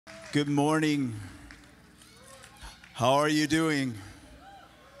Good morning. How are you doing?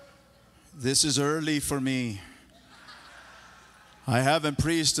 This is early for me. I haven't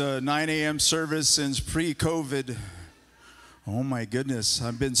preached a 9 a.m. service since pre-COVID. Oh my goodness,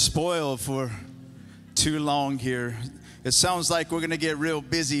 I've been spoiled for too long here. It sounds like we're going to get real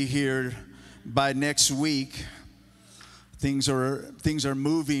busy here by next week. Things are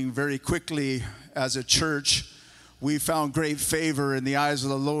moving very quickly as a church. We found great favor in the eyes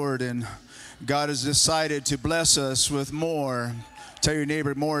of the Lord, and God has decided to bless us with more. Tell your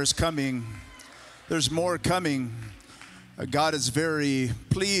neighbor, more is coming. There's more coming. God is very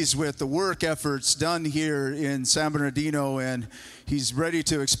pleased with the work efforts done here in San Bernardino, and He's ready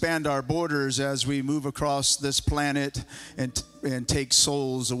to expand our borders as we move across this planet and take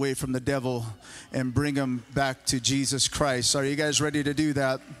souls away from the devil and bring them back to Jesus Christ. Are you guys ready to do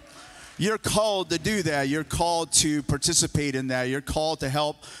that? You're called to do that. You're called to participate in that. You're called to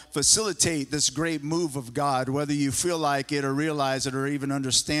help facilitate this great move of God, whether you feel like it or realize it or even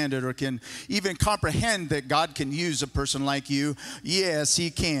understand it or can even comprehend that God can use a person like you. Yes, He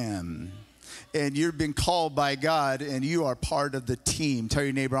can. And you've been called by God, and you are part of the team. Tell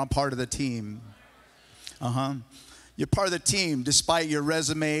your neighbor, I'm part of the team. You're part of the team, despite your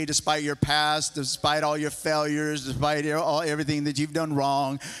resume, despite your past, despite all your failures, despite everything that you've done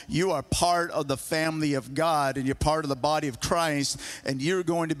wrong. You are part of the family of God, and you're part of the body of Christ, and you're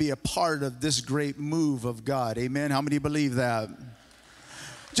going to be a part of this great move of God. Amen? How many believe that?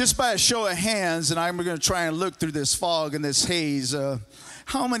 Just by a show of hands, and I'm going to try and look through this fog and this haze,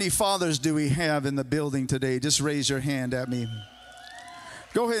 how many fathers do we have in the building today? Just raise your hand at me.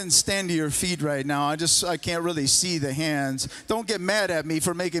 Go ahead and stand to your feet right now. I can't really see the hands. Don't get mad at me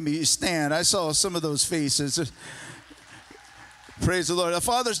for making me stand. I saw some of those faces. Praise the Lord. The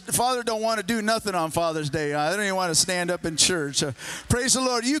father don't want to do nothing on Father's Day. I don't even want to stand up in church. Praise the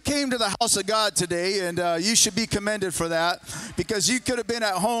Lord. You came to the house of God today, and you should be commended for that, because you could have been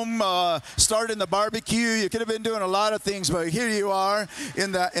at home starting the barbecue. You could have been doing a lot of things, but here you are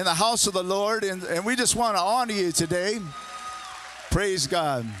in the house of the Lord, and we just want to honor you today. Praise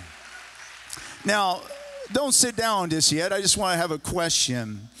God. Now, don't sit down just yet. I just want to have a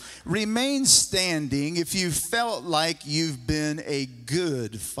question. Remain standing if you felt like you've been a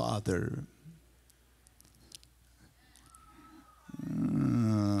good father.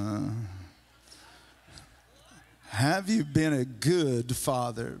 Have you been a good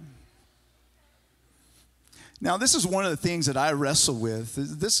father? Now, this is one of the things that I wrestle with.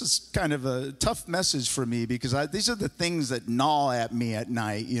 This is kind of a tough message for me, because these are the things that gnaw at me at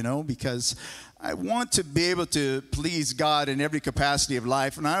night, because I want to be able to please God in every capacity of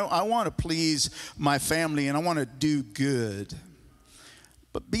life, and I want to please my family, and I want to do good.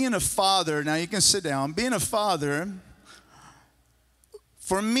 But being a father, now you can sit down, being a father,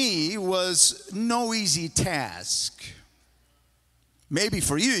 for me, was no easy task. Maybe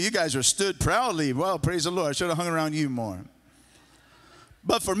for you, you guys are stood proudly. Well, praise the Lord. I should have hung around you more.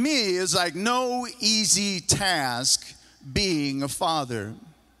 But for me, it's like no easy task being a father.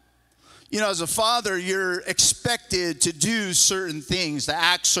 As a father, you're expected to do certain things, to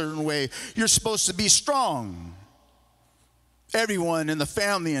act a certain way. You're supposed to be strong. Everyone in the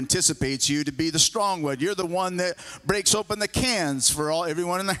family anticipates you to be the strong one. You're the one that breaks open the cans for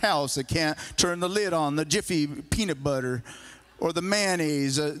everyone in the house that can't turn the lid on the Jiffy peanut butter or the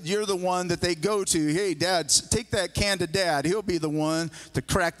mayonnaise. You're the one that they go to. Hey, Dad, take that can to Dad. He'll be the one to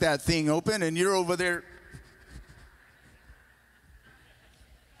crack that thing open, and you're over there.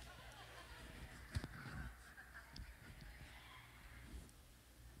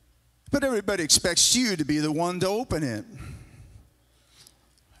 But everybody expects you to be the one to open it.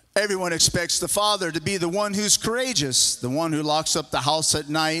 Everyone expects the father to be the one who's courageous, the one who locks up the house at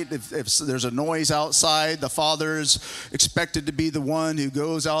night. If there's a noise outside, the father's expected to be the one who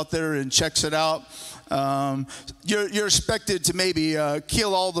goes out there and checks it out. You're expected to maybe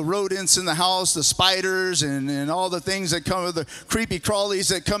kill all the rodents in the house, the spiders and all the things that come with the creepy crawlies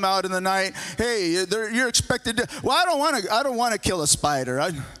that come out in the night. Hey, you're expected to. Well, I don't want to kill a spider.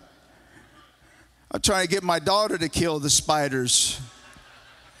 I'm trying to get my daughter to kill the spiders.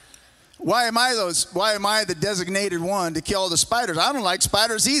 Why am I the designated one to kill the spiders? I don't like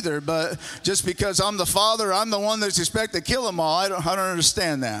spiders either, but just because I'm the father, I'm the one that's expected to kill them all. I don't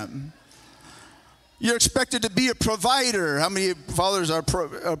understand that. You're expected to be a provider. How many fathers are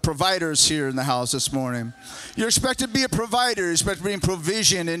providers here in the house this morning? You're expected to be a provider. You're expected to bring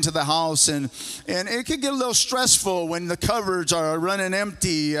provision into the house. And it can get a little stressful when the cupboards are running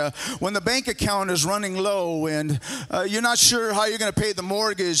empty, when the bank account is running low, and you're not sure how you're going to pay the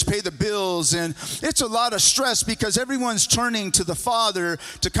mortgage, pay the bills. And it's a lot of stress because everyone's turning to the Father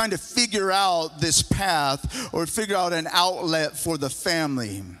to kind of figure out this path or figure out an outlet for the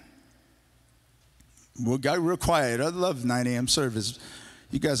family. We got real quiet. I love 9 a.m. service.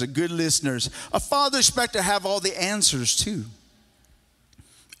 You guys are good listeners. A father expects to have all the answers too.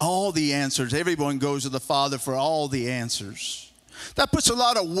 All the answers. Everyone goes to the Father for all the answers. That puts a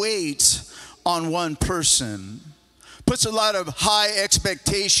lot of weight on one person. Puts a lot of high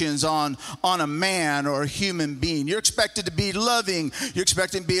expectations on a man or a human being. You're expected to be loving. You're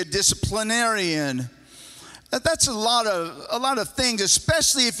expected to be a disciplinarian. That's a lot of things,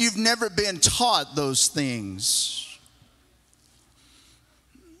 especially if you've never been taught those things.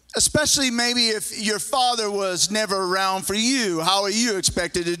 Especially maybe if your father was never around for you. How are you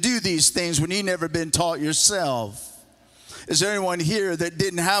expected to do these things when you've never been taught yourself? Is there anyone here that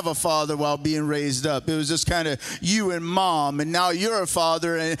didn't have a father while being raised up? It was just kind of you and mom, and now you're a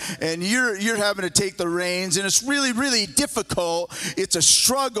father, and you're having to take the reins, and it's really, really difficult. It's a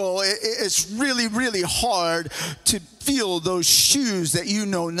struggle. It's really, really hard to feel those shoes that you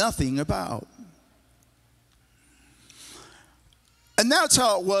know nothing about. And that's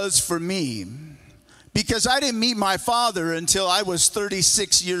how it was for me, because I didn't meet my father until I was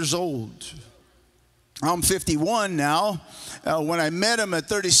 36 years old. I'm 51 now. When I met him at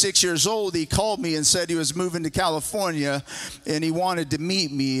 36 years old, he called me and said he was moving to California and he wanted to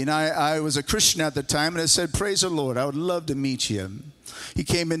meet me. And I was a Christian at the time, and I said, praise the Lord, I would love to meet you. He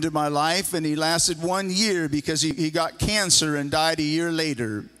came into my life and he lasted 1 year because he got cancer and died a year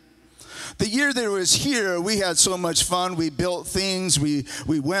later. The year that he was here, we had so much fun. We built things. We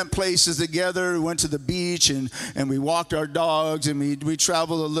went places together. We went to the beach and we walked our dogs, and we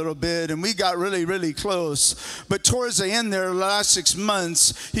traveled a little bit, and we got really, really close. But towards the end there, the last 6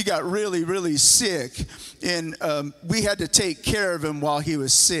 months, he got really, really sick, and we had to take care of him while he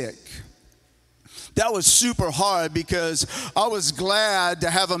was sick. That was super hard because I was glad to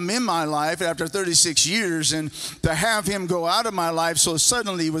have him in my life after 36 years, and to have him go out of my life so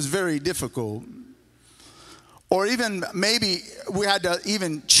suddenly was very difficult. Or even maybe we had to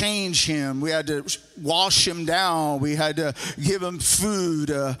even change him. We had to wash him down. We had to give him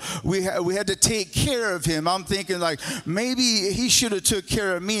food. We had to take care of him. I'm thinking like maybe he should have took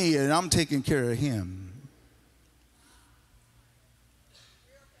care of me, and I'm taking care of him.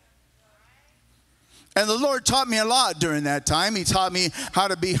 And the Lord taught me a lot during that time. He taught me how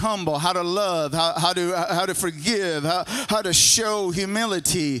to be humble, how to love, how to forgive, how to show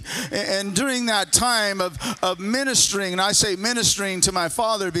humility. And during that time of ministering, and I say ministering to my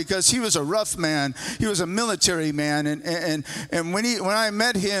father because he was a rough man. He was a military man, and when I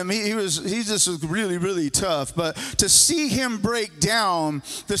met him, he just was really, really tough. But to see him break down,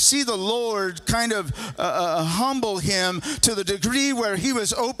 to see the Lord kind of humble him to the degree where he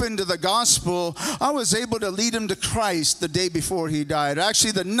was open to the gospel, I was able to lead him to Christ the day before he died.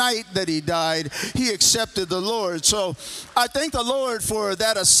 Actually, the night that he died, he accepted the Lord. So I thank the Lord for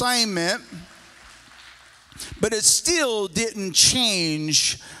that assignment, but it still didn't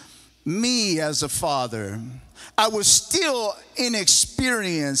change me as a father. I was still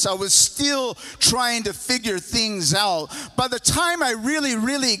inexperienced. I was still trying to figure things out. By the time I really,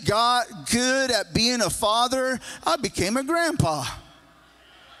 really got good at being a father, I became a grandpa.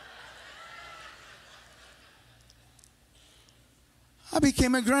 I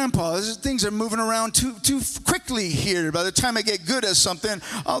became a grandpa. Things are moving around too quickly here. By the time I get good at something,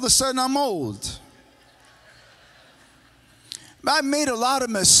 all of a sudden I'm old. I made a lot of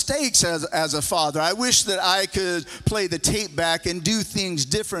mistakes as a father. I wish that I could play the tape back and do things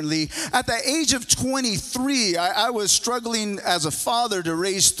differently. At the age of 23, I was struggling as a father to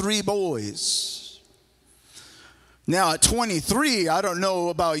raise 3 boys. Now at 23, I don't know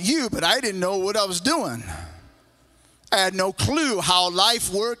about you, but I didn't know what I was doing. I had no clue how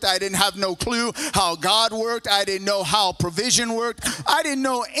life worked. I didn't have no clue how God worked. I didn't know how provision worked. I didn't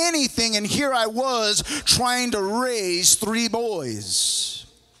know anything, and here I was trying to raise 3 boys.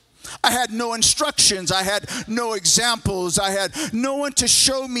 I had no instructions. I had no examples. I had no one to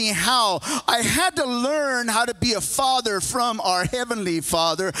show me how. I had to learn how to be a father from our Heavenly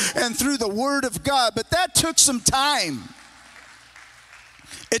Father and through the Word of God, but that took some time.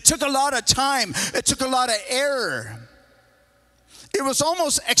 It took a lot of time. It took a lot of error. It was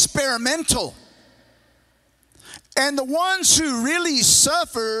almost experimental. And the ones who really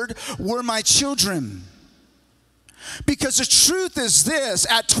suffered were my children. Because the truth is this,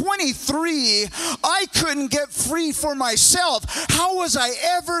 at 23, I couldn't get free for myself. How was I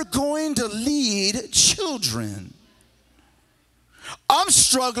ever going to lead children? I'm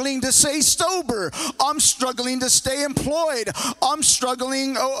struggling to stay sober. I'm struggling to stay employed. I'm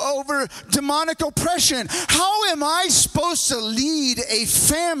struggling over demonic oppression. How am I supposed to lead a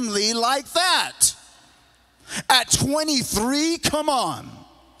family like that? At 23, come on.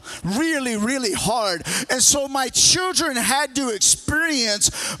 Really, really hard. And so my children had to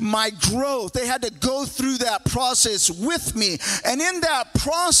experience my growth. They had to go through that process with me. And in that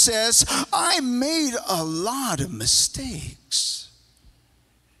process, I made a lot of mistakes.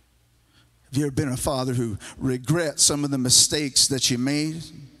 Have you ever been a father who regrets some of the mistakes that you made?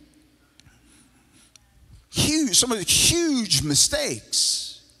 Some of the huge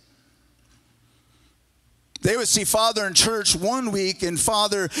mistakes. They would see father in church one week and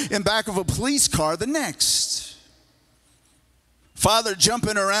father in back of a police car the next. Father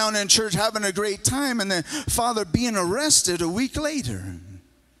jumping around in church having a great time, and then father being arrested a week later.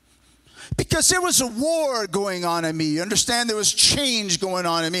 Because there was a war going on in me. You understand? There was change going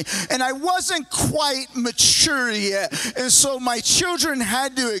on in me. And I wasn't quite mature yet. And so my children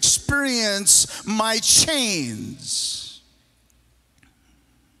had to experience my chains.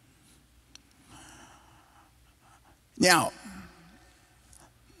 Now,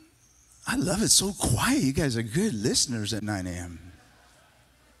 I love it so quiet. You guys are good listeners at 9 a.m.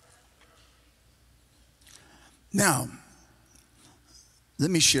 Now, let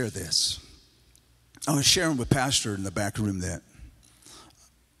me share this. I was sharing with Pastor in the back room that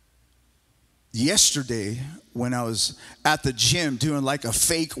yesterday when I was at the gym doing like a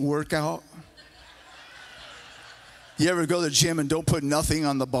fake workout. You ever go to the gym and don't put nothing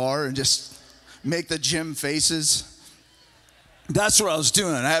on the bar and just make the gym faces? That's what I was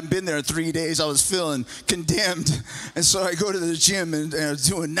doing. I hadn't been there in 3 days. I was feeling condemned. And so I go to the gym and I was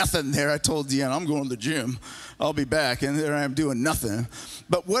doing nothing there. I told Deanna, I'm going to the gym. I'll be back. And there I am doing nothing.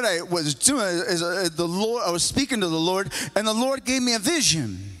 But what I was doing is I was speaking to the Lord, and the Lord gave me a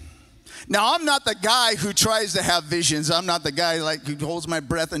vision. Now, I'm not the guy who tries to have visions. I'm not the guy who holds my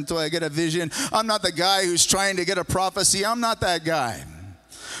breath until I get a vision. I'm not the guy who's trying to get a prophecy. I'm not that guy.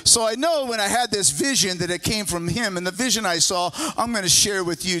 So I know when I had this vision that it came from him, and the vision I saw, I'm going to share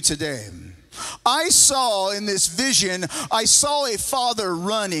with you today. I saw in this vision, I saw a father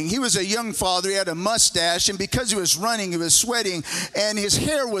running. He was a young father. He had a mustache, and because he was running, he was sweating, and his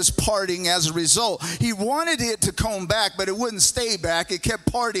hair was parting as a result. He wanted it to comb back, but it wouldn't stay back. It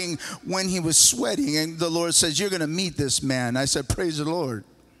kept parting when he was sweating, and the Lord says, you're going to meet this man. I said, praise the Lord.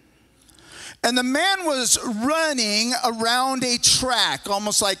 And the man was running around a track,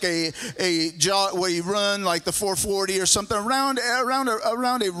 almost like a where you run like the 440 or something, around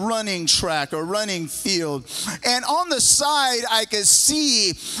a running track or running field. And on the side, I could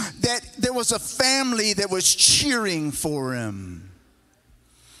see that there was a family that was cheering for him.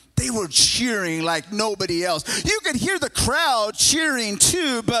 They were cheering like nobody else. You could hear the crowd cheering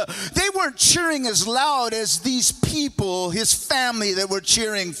too, but they weren't cheering as loud as these people, his family, that were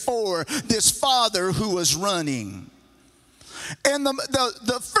cheering for this father who was running. And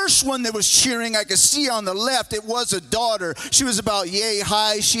the first one that was cheering, I could see on the left, it was a daughter. She was about yay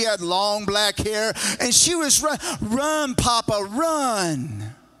high. She had long black hair, and she was run, Papa,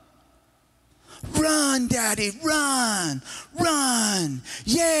 run. Run, Daddy, run, run,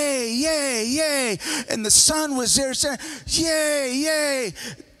 yay, yay, yay. And the son was there saying, yay, yay.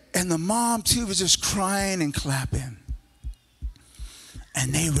 And the mom, too, was just crying and clapping.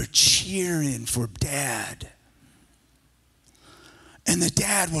 And they were cheering for Dad. And the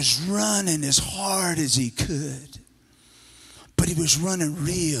dad was running as hard as he could. But he was running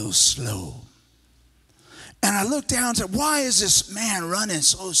real slow. And I looked down and said, why is this man running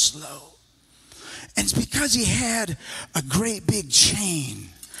so slow? And it's because he had a great big chain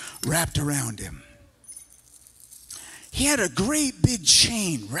wrapped around him. He had a great big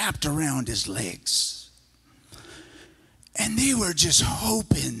chain wrapped around his legs. And they were just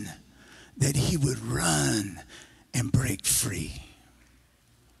hoping that he would run and break free.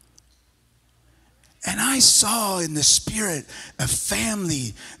 And I saw in the spirit a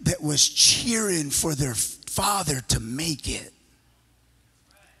family that was cheering for their father to make it.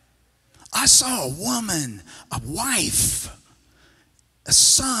 I saw a woman, a wife, a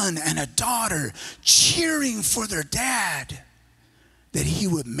son, and a daughter cheering for their dad that he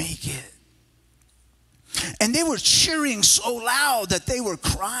would make it. And they were cheering so loud that they were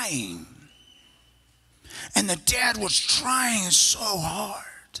crying. And the dad was trying so hard.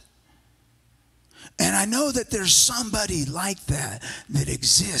 And I know that there's somebody like that that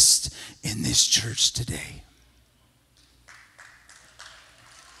exists in this church today.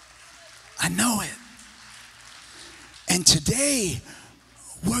 I know it. And today,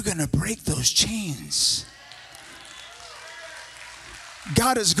 we're going to break those chains.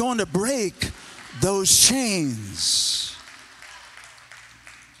 God is going to break those chains.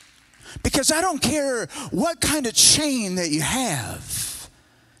 Because I don't care what kind of chain that you have,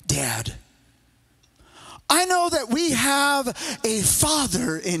 Dad. I know that we have a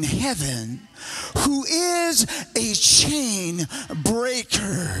Father in heaven who is a chain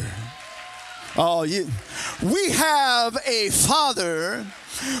breaker. We have a Father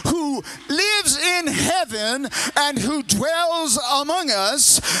who lives in heaven and who dwells among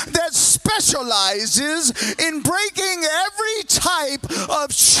us that specializes in breaking every type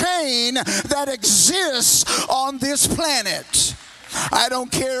of chain that exists on this planet. I don't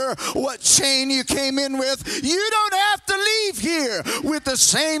care what chain you came in with. You don't have to leave here with the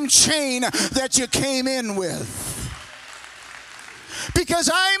same chain that you came in with. Because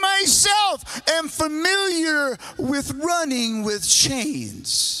I myself am familiar with running with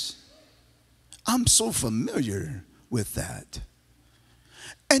chains. I'm so familiar with that.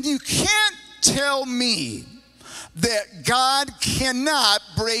 And you can't tell me that God cannot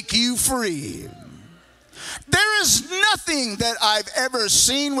break you free. There is nothing that I've ever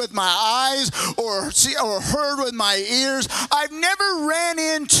seen with my eyes or heard with my ears. I've never ran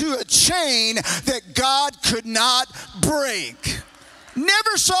into a chain that God could not break.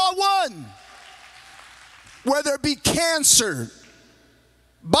 Never saw one. Whether it be cancer,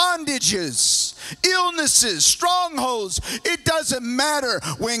 bondages, illnesses, strongholds, it doesn't matter.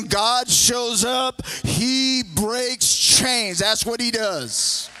 When God shows up, he breaks chains. That's what he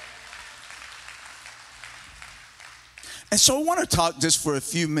does. And so I want to talk just for a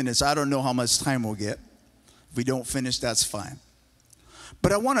few minutes. I don't know how much time we'll get. If we don't finish, that's fine.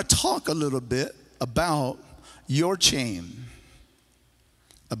 But I want to talk a little bit about your chain.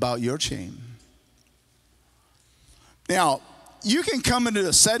 About your chain. Now, you can come into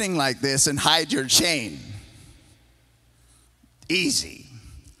a setting like this and hide your chain. Easy.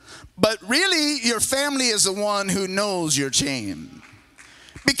 But really, your family is the one who knows your chain.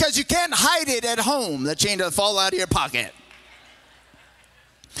 Because you can't hide it at home. The chain doesn't fall out of your pocket.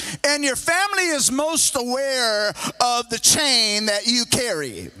 And your family is most aware of the chain that you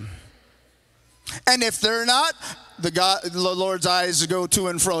carry. And if they're not, the Lord's eyes go to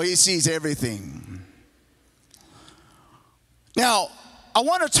and fro. He sees everything. Now, I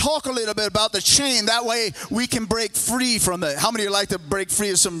want to talk a little bit about the chain. That way we can break free from it. How many of you like to break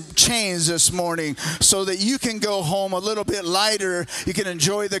free of some chains this morning so that you can go home a little bit lighter? You can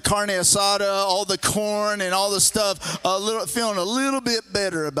enjoy the carne asada, all the corn and all the stuff, feeling a little bit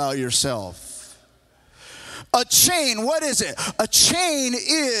better about yourself. A chain, what is it? A chain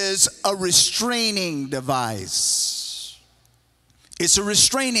is a restraining device. It's a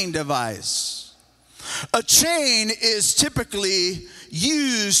restraining device. A chain is typically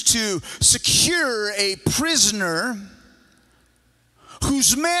used to secure a prisoner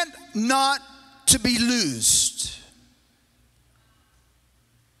who's meant not to be loosed.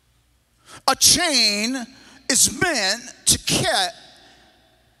 A chain is meant to keep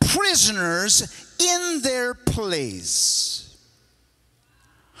prisoners in their place.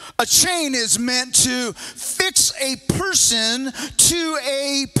 A chain is meant to fix a person to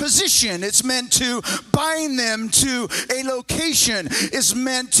a position. It's meant to bind them to a location. It's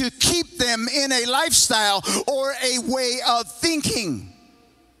meant to keep them in a lifestyle or a way of thinking.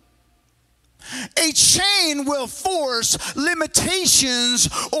 A chain will force limitations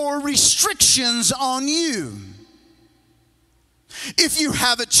or restrictions on you. If you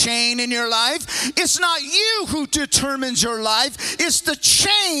have a chain in your life, it's not you who determines your life. It's the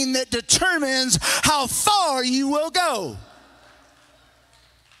chain that determines how far you will go.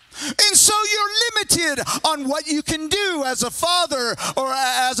 And so you're limited on what you can do as a father or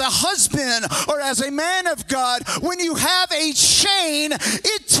as a husband or as a man of God. When you have a chain,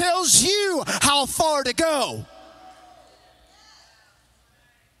 it tells you how far to go.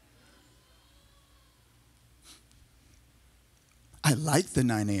 I like the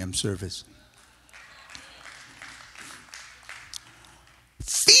 9 a.m. service.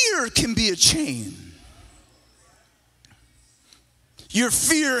 Fear can be a chain. Your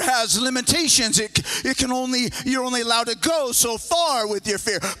fear has limitations. You're only allowed to go so far with your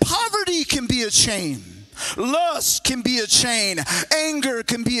fear. Poverty can be a chain. Lust can be a chain. Anger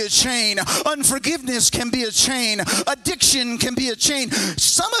can be a chain. Unforgiveness can be a chain. Addiction can be a chain.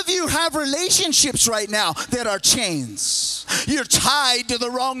 Some of you have relationships right now that are chains. You're tied to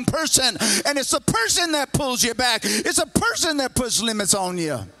the wrong person, and it's the person that pulls you back. It's a person that puts limits on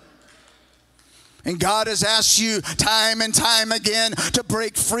you. And God has asked you time and time again to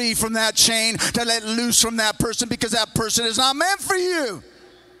break free from that chain, to let loose from that person, because that person is not meant for you.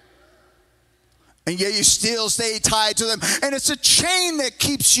 And yet you still stay tied to them. And it's a chain that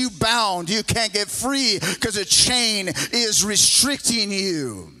keeps you bound. You can't get free because a chain is restricting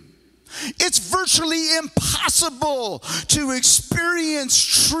you. It's virtually impossible to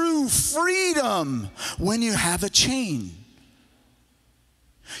experience true freedom when you have a chain.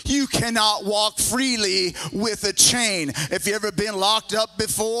 You cannot walk freely with a chain. If you've ever been locked up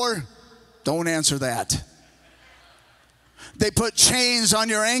before, don't answer that. They put chains on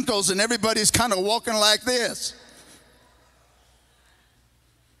your ankles and everybody's kind of walking like this.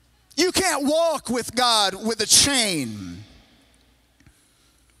 You can't walk with God with a chain.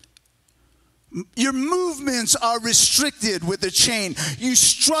 Your movements are restricted with a chain. You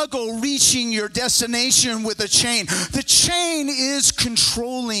struggle reaching your destination with a chain. The chain is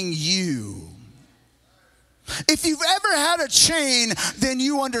controlling you. If you've ever had a chain, then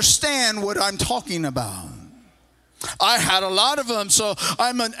you understand what I'm talking about. I had a lot of them, so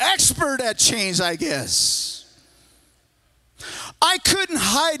I'm an expert at chains, I guess. I couldn't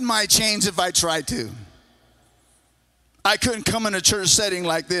hide my chains if I tried to. I couldn't come in a church setting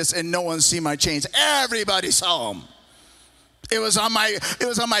like this and no one see my chains. Everybody saw them. It was on my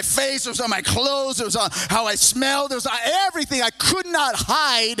face, it was on my clothes, it was on how I smelled, it was on everything. I could not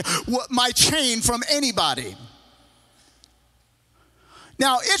hide my chain from anybody.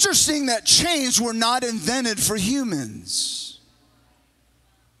 Now, interesting that chains were not invented for humans.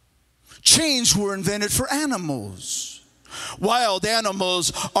 Chains were invented for animals. Wild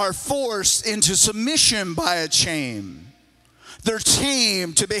animals are forced into submission by a chain. They're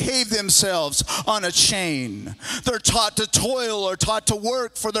tamed to behave themselves on a chain. They're taught to toil or taught to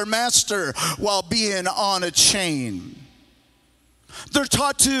work for their master while being on a chain. They're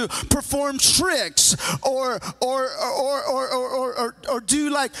taught to perform tricks or do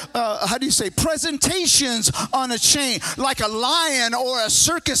like, presentations on a chain, like a lion or a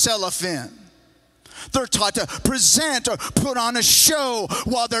circus elephant. They're taught to present or put on a show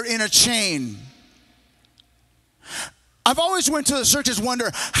while they're in a chain. I've always went to the circus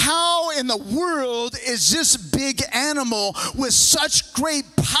wonder, how in the world is this big animal with such great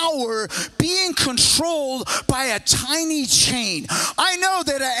power being controlled by a tiny chain? I know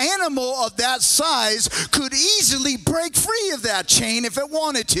that an animal of that size could easily break free of that chain if it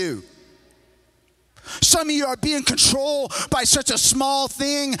wanted to. Some of you are being controlled by such a small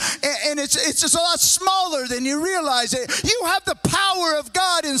thing, and it's just a lot smaller than you realize it. You have the power of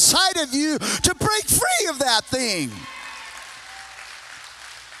God inside of you to break free of that thing.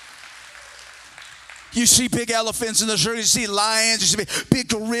 You see big elephants in the circus, you see lions, you see big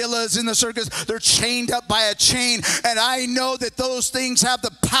gorillas in the circus. They're chained up by a chain, and I know that those things have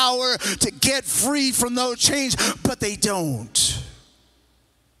the power to get free from those chains, but they don't.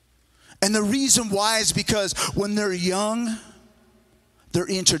 And the reason why is because when they're young, they're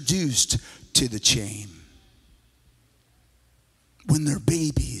introduced to the chain. When they're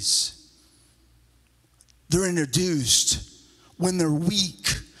babies, they're introduced. When they're weak,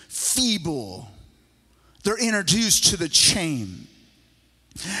 feeble, they're introduced to the chain.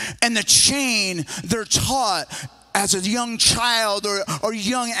 And the chain, they're taught as a young child or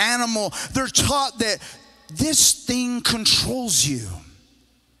young animal, they're taught that this thing controls you.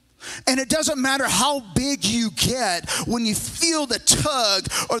 And it doesn't matter how big you get, when you feel the tug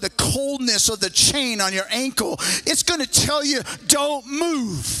or the coldness of the chain on your ankle, it's going to tell you, don't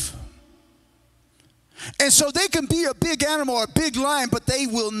move. And so they can be a big animal or a big lion, but they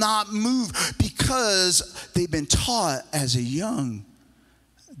will not move because they've been taught as a young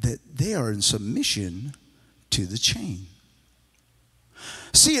that they are in submission to the chain.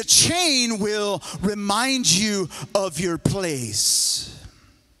 See, a chain will remind you of your place.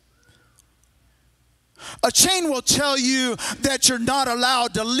 A chain will tell you that you're not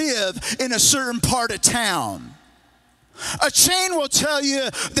allowed to live in a certain part of town. A chain will tell you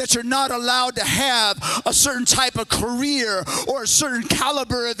that you're not allowed to have a certain type of career or a certain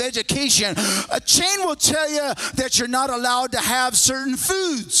caliber of education. A chain will tell you that you're not allowed to have certain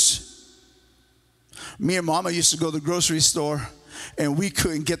foods. Me and Mama used to go to the grocery store, and we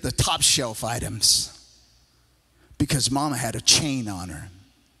couldn't get the top shelf items because Mama had a chain on her.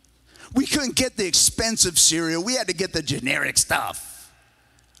 We couldn't get the expensive cereal. We had to get the generic stuff.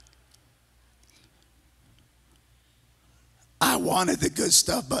 I wanted the good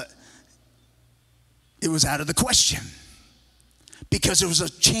stuff, but it was out of the question because there was a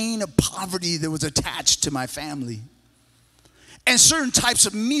chain of poverty that was attached to my family. And certain types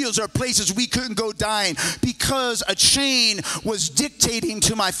of meals or places we couldn't go dine because a chain was dictating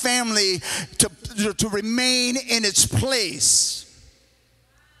to my family to remain in its place.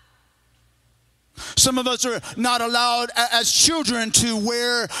 Some of us are not allowed as children to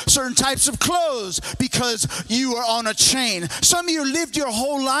wear certain types of clothes because you are on a chain. Some of you lived your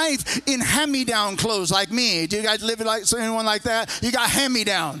whole life in hand-me-down clothes like me. Do you guys live like anyone like that? You got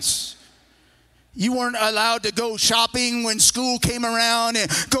hand-me-downs. You weren't allowed to go shopping when school came around and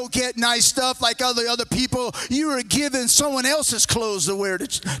go get nice stuff like other people. You were given someone else's clothes to wear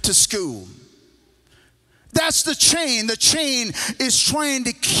to school. That's the chain. The chain is trying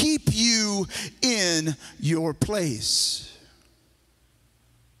to keep you in your place.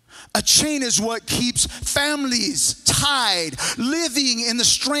 A chain is what keeps families tied, living in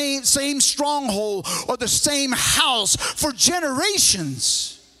the same stronghold or the same house for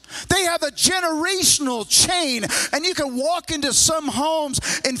generations. They have a generational chain, and you can walk into some homes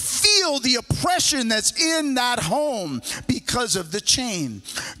and feel the oppression that's in that home because of the chain.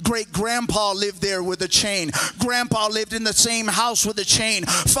 Great-grandpa lived there with a chain. Grandpa lived in the same house with a chain.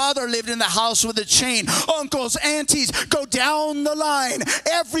 Father lived in the house with a chain. Uncles, aunties, go down the line.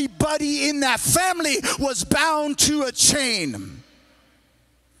 Everybody in that family was bound to a chain.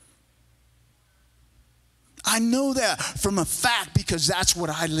 I know that from a fact because that's what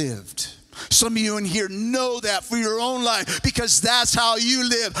I lived. Some of you in here know that for your own life because that's how you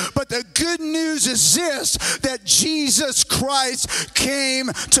live. But the good news is this, that Jesus Christ came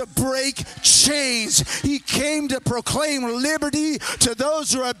to break chains. He came to proclaim liberty to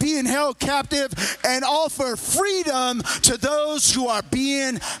those who are being held captive and offer freedom to those who are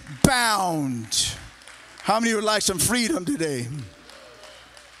being bound. How many would like some freedom today?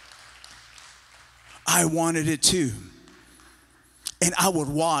 I wanted it too. And I would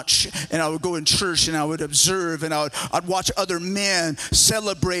watch, and I would go in church, and I would observe, and I'd watch other men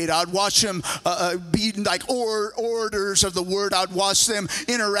celebrate. I'd watch them be like orators of the word. I'd watch them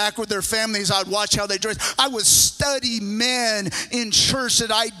interact with their families. I'd watch how they dress. I would study men in church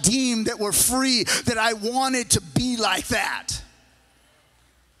that I deemed that were free, that I wanted to be like that.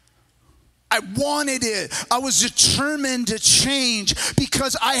 I wanted it. I was determined to change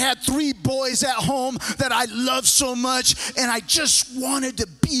because I had 3 boys at home that I loved so much, and I just wanted to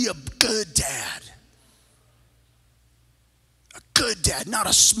be a good dad. A good dad, not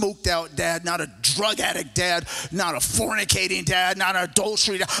a smoked out dad, not a drug addict dad, not a fornicating dad, not an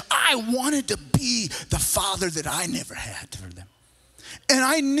adultery dad. I wanted to be the father that I never had for them. And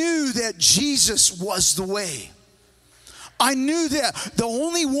I knew that Jesus was the way. I knew that the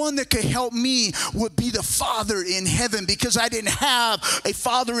only one that could help me would be the Father in heaven because I didn't have a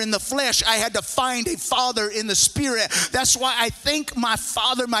father in the flesh. I had to find a father in the spirit. That's why I thank my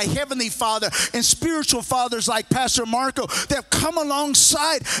Father, my heavenly Father, and spiritual fathers like Pastor Marco that have come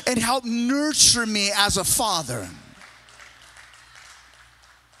alongside and helped nurture me as a father.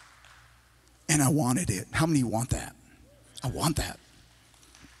 And I wanted it. How many want that? I want that.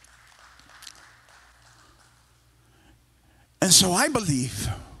 And so I believe,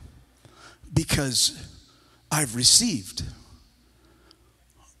 because I've received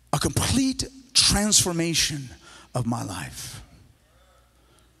a complete transformation of my life.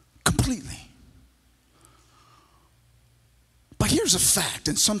 Completely. But here's a fact,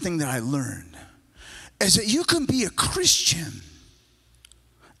 and something that I learned, is that you can be a Christian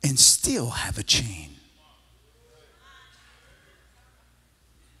and still have a chain.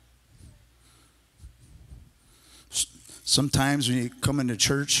 Sometimes when you come into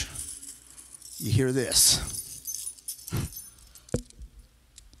church, you hear this.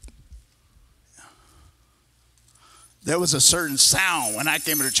 There was a certain sound when I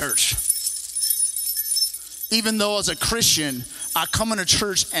came into church. Even though as a Christian, I come into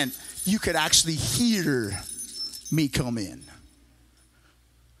church and you could actually hear me come in.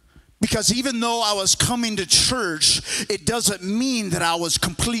 Because even though I was coming to church, it doesn't mean that I was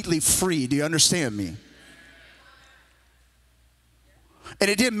completely free. Do you understand me? And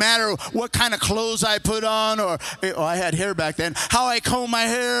it didn't matter what kind of clothes I put on or I had hair back then, how I combed my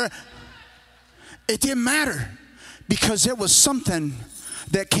hair. It didn't matter because there was something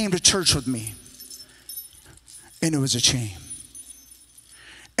that came to church with me. And it was a chain.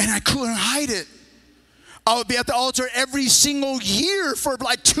 And I couldn't hide it. I would be at the altar every single year for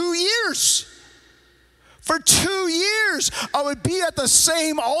like 2 years. For 2 years, I would be at the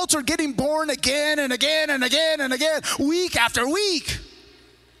same altar getting born again and again and again and again, week after week.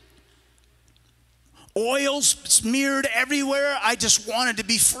 oil smeared everywhere. I just wanted to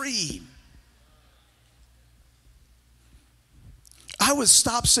be free. I would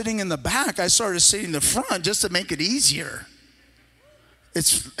stop sitting in the back. I started sitting in the front just to make it easier.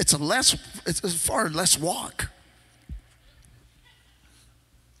 It's a far less walk.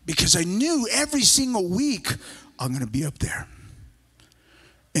 Because I knew every single week I'm going to be up there.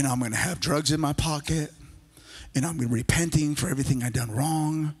 And I'm going to have drugs in my pocket. And I'm repenting for everything I've done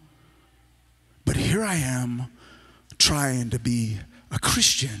wrong. But here I am trying to be a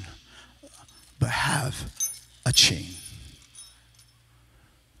Christian, but have a chain.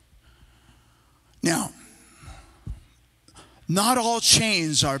 Now, not all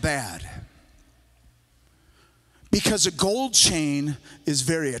chains are bad. Because a gold chain is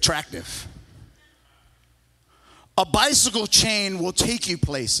very attractive. A bicycle chain will take you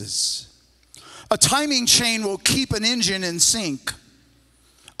places. A timing chain will keep an engine in sync.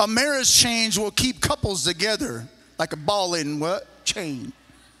 A marriage chain will keep couples together like a ball and what? Chain.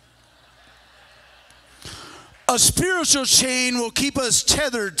 A spiritual chain will keep us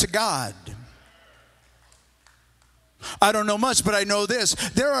tethered to God. I don't know much, but I know this.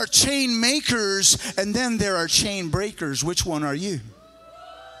 There are chain makers, and then there are chain breakers. Which one are you?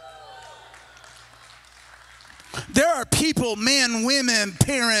 There are people, men, women,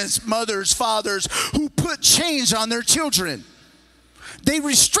 parents, mothers, fathers, who put chains on their children. They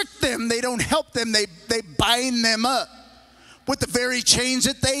restrict them. They don't help them. They bind them up with the very chains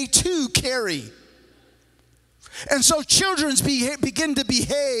that they too carry. And so children begin to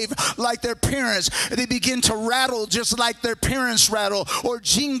behave like their parents. They begin to rattle just like their parents rattle, or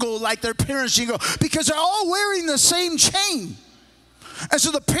jingle like their parents jingle, because they're all wearing the same chain. And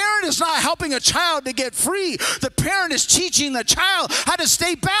so the parent is not helping a child to get free. The parent is teaching the child how to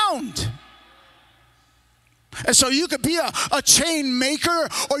stay bound. And so you could be a chain maker,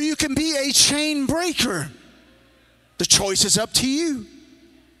 or you can be a chain breaker. The choice is up to you.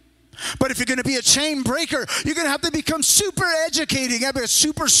 But if you're going to be a chain breaker, you're going to have to become super educated. You have to be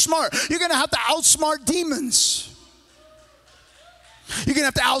super smart. You're going to have to outsmart demons. You're going to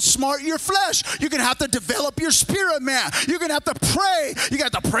have to outsmart your flesh. You're going to have to develop your spirit, man. You're going to have to pray. You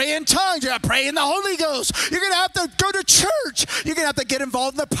got to pray in tongues. You got to pray in the Holy Ghost. You're going to have to go to church. You're going to have to get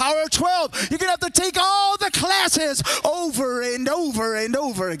involved in the Power of 12. You're going to have to take all the classes over and over and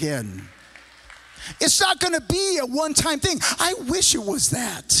over again. It's not going to be a one-time thing. I wish it was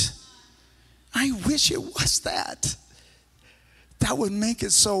that. I wish it was that. That would make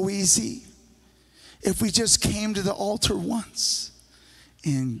it so easy if we just came to the altar once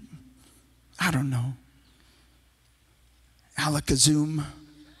and, I don't know, alakazam,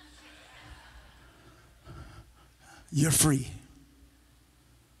 you're free.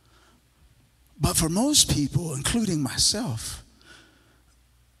 But for most people, including myself,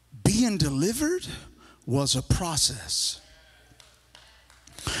 being delivered was a process.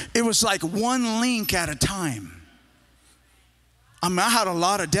 It was like one link at a time. I mean, I had a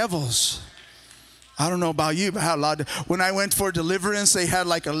lot of devils. I don't know about you, but I had a lot. When I went for deliverance, they had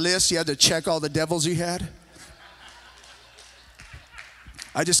like a list. You had to check all the devils you had.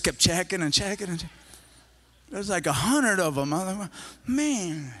 I just kept checking and checking. There's like 100 of them. I'm like,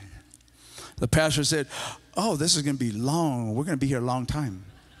 man. The pastor said, oh, this is going to be long. We're going to be here a long time.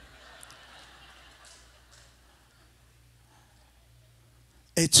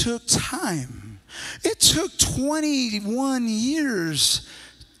 It took time. It took 21 years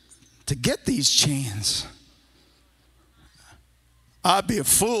to get these chains. I'd be a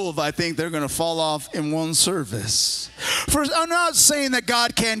fool if I think they're going to fall off in one service. I'm not saying that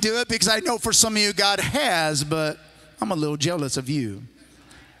God can't do it, because I know for some of you God has, but I'm a little jealous of you.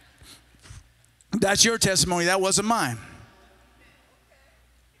 That's your testimony. That wasn't mine.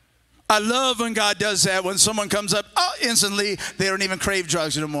 I love when God does that. When someone comes up, instantly, they don't even crave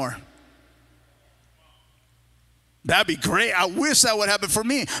drugs anymore. That'd be great. I wish that would happen for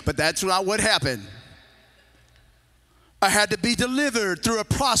me, but that's not what happened. I had to be delivered through a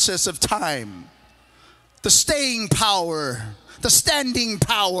process of time. The staying power, the standing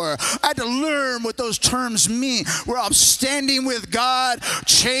power. I had to learn what those terms mean, where I'm standing with God,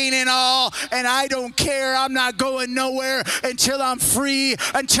 chain and all, and I don't care. I'm not going nowhere until I'm free,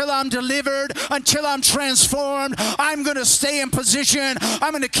 until I'm delivered, until I'm transformed. I'm going to stay in position.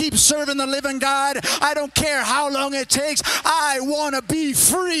 I'm going to keep serving the living God. I don't care how long it takes. I want to be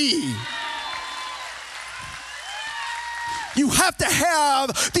free. You have to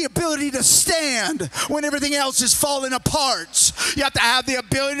have the ability ability to stand when everything else is falling apart. You have to have the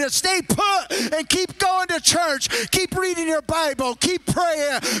ability to stay put and keep going to church. Keep reading your Bible. Keep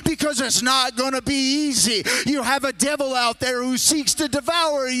praying, because it's not going to be easy. You have a devil out there who seeks to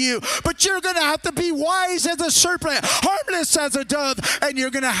devour you, but you're going to have to be wise as a serpent, harmless as a dove, and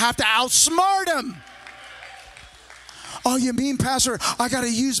you're going to have to outsmart him. Oh, you mean, Pastor, I got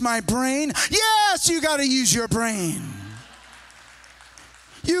to use my brain? Yes, you got to use your brain.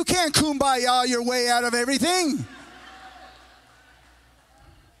 You can't kumbaya your way out of everything.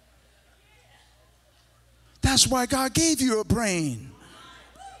 That's why God gave you a brain.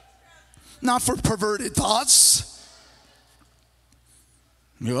 Not for perverted thoughts.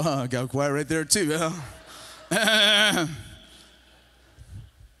 Oh, I got quiet right there too.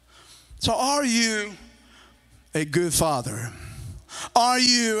 So are you a good father? Are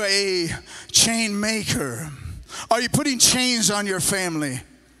you a chain maker? Are you putting chains on your family?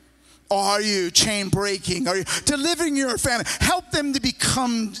 Or are you chain breaking? Are you delivering your family? Help them to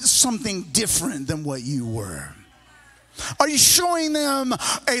become something different than what you were. Are you showing them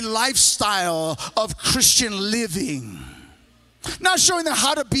a lifestyle of Christian living? Not showing them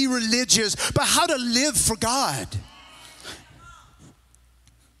how to be religious, but how to live for God.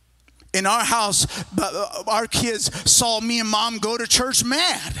 In our house, our kids saw me and Mom go to church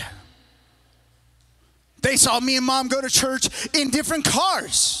mad. They saw me and Mom go to church in different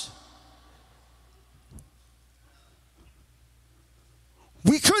cars.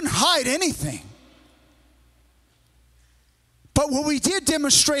 We couldn't hide anything. But what we did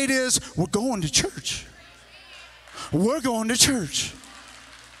demonstrate is, we're going to church. We're going to church.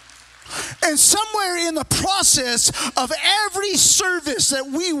 And somewhere in the process of every service that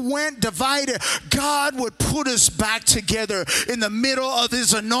we went divided, God would put us back together in the middle of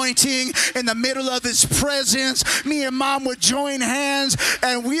His anointing, in the middle of His presence. Me and Mom would join hands,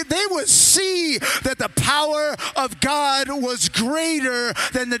 and they would see that the power of God was greater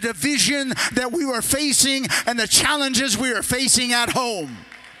than the division that we were facing and the challenges we were facing at home.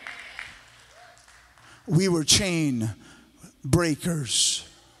 We were chain breakers.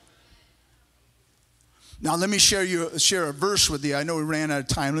 Now, let me share a verse with you. I know we ran out of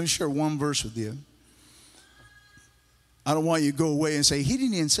time. Let me share one verse with you. I don't want you to go away and say, he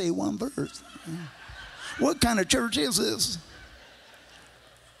didn't even say one verse. What kind of church is this?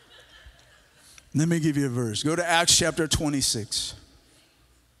 Let me give you a verse. Go to Acts chapter 26.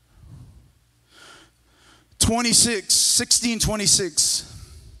 16:26.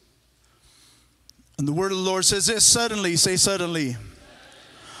 And the word of the Lord says this, suddenly, say suddenly.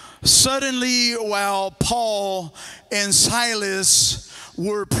 Suddenly, while Paul and Silas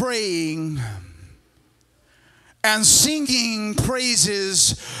were praying and singing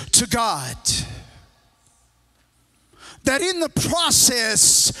praises to God, that in the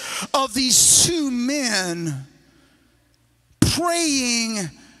process of these two men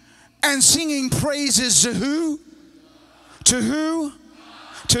praying and singing praises to who? To who?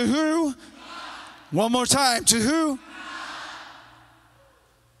 To who? One more time. To who?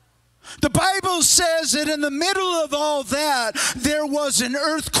 The Bible says that in the middle of all that, there was an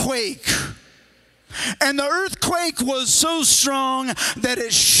earthquake. And the earthquake was so strong that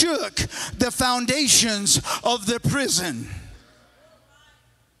it shook the foundations of the prison.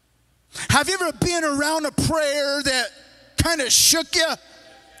 Have you ever been around a prayer that kind of shook you?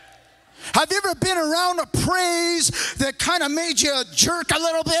 Have you ever been around a praise that kind of made you jerk a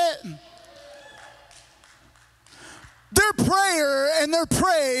little bit? Their prayer and their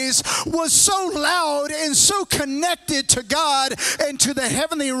praise was so loud and so connected to God and to the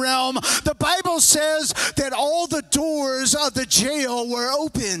heavenly realm. The Bible says that all the doors of the jail were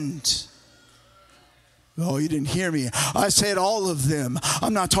opened. Oh, you didn't hear me. I said all of them.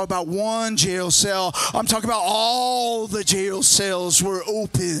 I'm not talking about one jail cell. I'm talking about all the jail cells were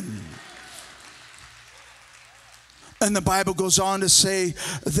open. And the Bible goes on to say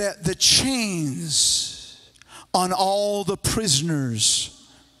that the chains on all the prisoners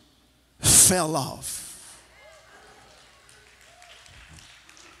fell off.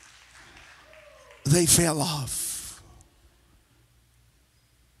 They fell off.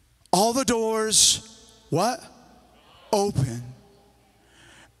 All the doors, what? Open.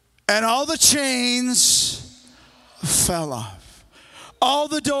 And all the chains fell off. All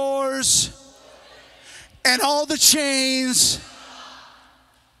the doors and all the chains,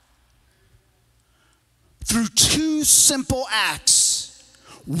 through two simple acts.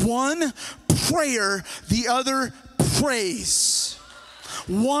 One, prayer. The other, praise.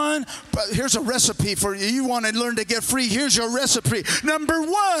 One, here's a recipe for you. You want to learn to get free. Here's your recipe. Number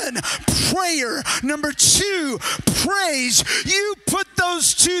one, prayer. Number two, praise. You put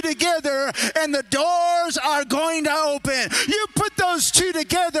those two together and the doors are going to open. You put those two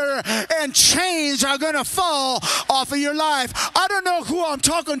together and chains are going to fall off of your life. I don't know who I'm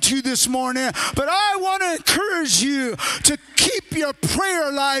talking to this morning, but I want to encourage you to keep your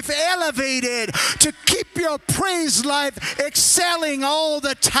prayer life elevated, to keep your praise life excelling all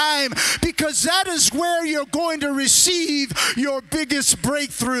the time, because that is where you're going to receive your biggest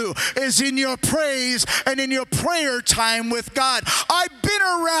breakthrough, is in your praise and in your prayer time with God. I've been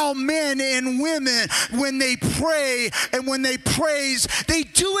around men and women when they pray and when they praise, they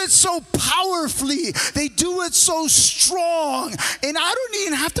do it so powerfully, they do it so strong, and I don't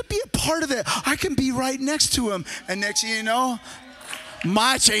even have to be a part of it. I can be right next to him, and next thing you know,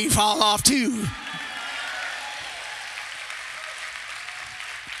 my chain fall off too.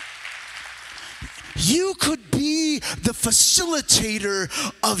 You could be the facilitator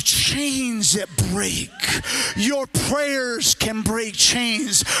of chains that break. Your prayers can break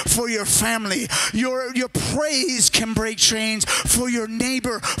chains for your family. Your praise can break chains for your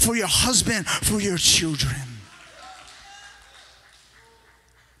neighbor, for your husband, for your children.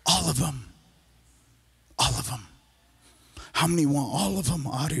 All of them. All of them. How many want all of them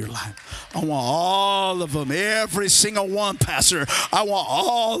out of your life? I want all of them. Every single one, Pastor. I want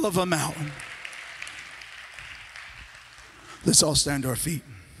all of them out. Let's all stand to our feet.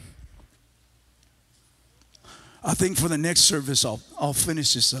 I think for the next service, I'll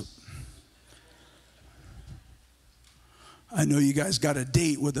finish this up. I know you guys got a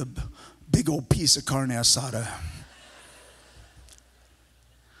date with a big old piece of carne asada.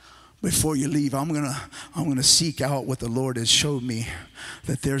 Before you leave, I'm gonna seek out what the Lord has showed me,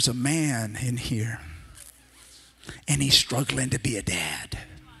 that there's a man in here, and he's struggling to be a dad.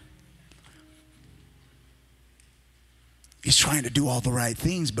 He's trying to do all the right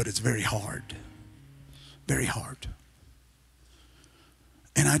things, but it's very hard. Very hard.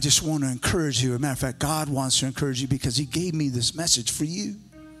 And I just want to encourage you. As a matter of fact, God wants to encourage you because he gave me this message for you.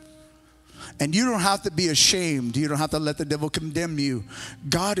 And you don't have to be ashamed. You don't have to let the devil condemn you.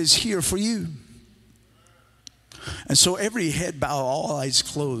 God is here for you. And so every head bow, all eyes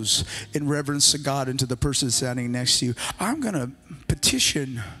closed in reverence to God and to the person standing next to you. I'm going to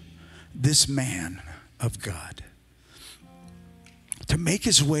petition this man of God to make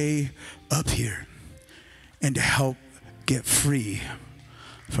his way up here and to help get free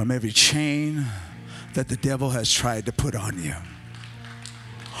from every chain that the devil has tried to put on you.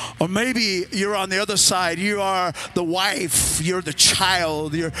 Or maybe you're on the other side. You are the wife, you're the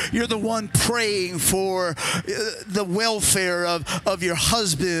child, you're the one praying for the welfare of your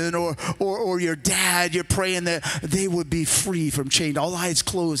husband or your dad. You're praying that they would be free from chains. All eyes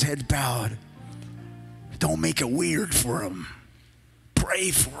closed, head bowed. Don't make it weird for them.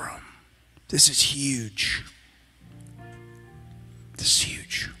 Pray for them. This is huge. This is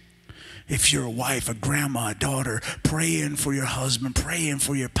huge. If you're a wife, a grandma, a daughter, praying for your husband, praying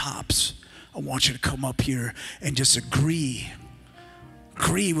for your pops, I want you to come up here and just agree.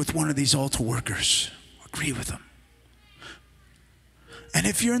 Agree with one of these altar workers. Agree with them. And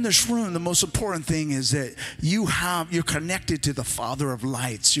if you're in this room, the most important thing is that you're connected to the Father of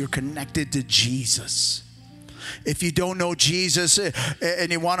lights. You're connected to Jesus. If you don't know Jesus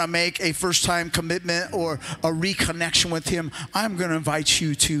and you want to make a first-time commitment or a reconnection with him, I'm going to invite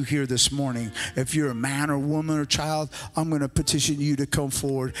you to here this morning. If you're a man or woman or child, I'm going to petition you to come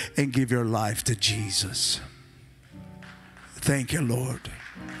forward and give your life to Jesus. Thank you, Lord.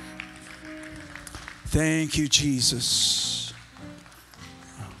 Thank you, Jesus.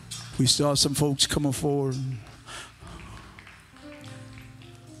 We still have some folks coming forward.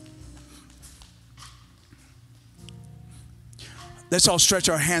 Let's all stretch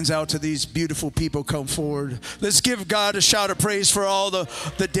our hands out to these beautiful people come forward. Let's give God a shout of praise for all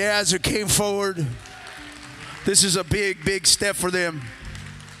the dads who came forward. This is a big, big step for them.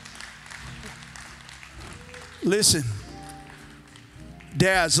 Listen,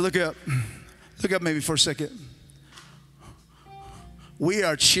 dads, look up. Look up maybe for a second. We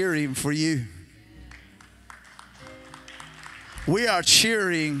are cheering for you. We are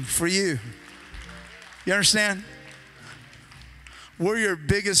cheering for you. You understand? We're your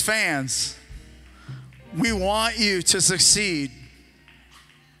biggest fans. We want you to succeed.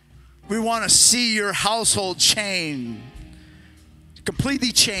 We want to see your household change,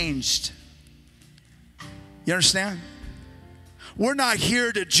 completely changed. You understand? We're not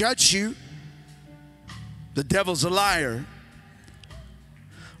here to judge you. The devil's a liar.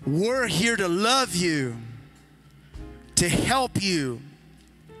 We're here to love you, to help you,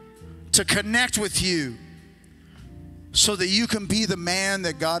 to connect with you so that you can be the man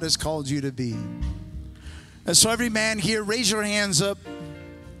that God has called you to be. And so every man here, raise your hands up.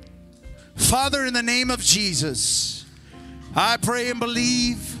 Father, in the name of Jesus, I pray and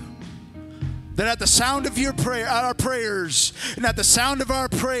believe that at the sound of our prayers, and at the sound of our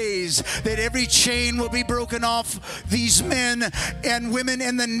praise, that every chain will be broken off these men and women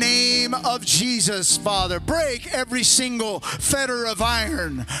in the name of Jesus, Father. Break every single fetter of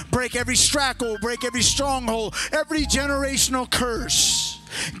iron. Break every shackle. Break every stronghold. Every generational curse.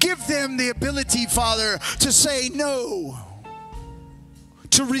 Give them the ability, Father, to say no,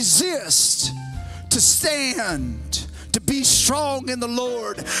 to resist, to stand, to be strong in the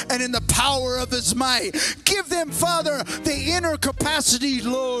Lord and in the power of His might. Give them, Father, the inner capacity,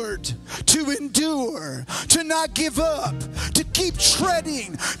 Lord, to endure, to not give up, to keep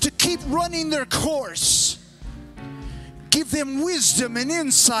treading, to keep running their course. Give them wisdom and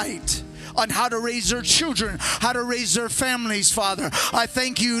insight on how to raise their children, how to raise their families, Father. I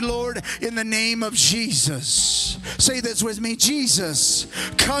thank you, Lord, in the name of Jesus. Say this with me. Jesus,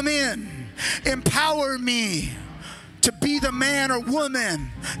 come in, empower me to be the man or woman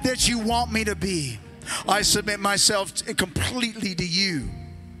that you want me to be. I submit myself completely to you,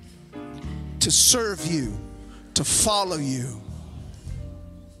 to serve you, to follow you.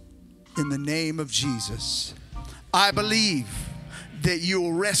 In the name of Jesus, I believe that you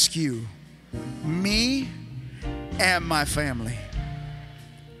will rescue me and my family.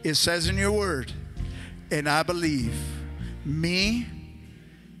 It says in your word, and I believe me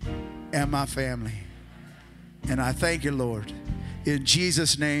and my family. And I thank you, Lord. In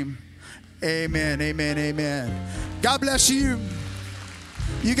Jesus' name, amen, amen, amen. God bless you.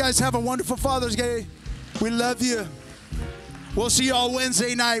 You guys have a wonderful Father's Day. We love you. We'll see you all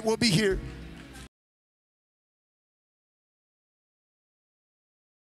Wednesday night. We'll be here.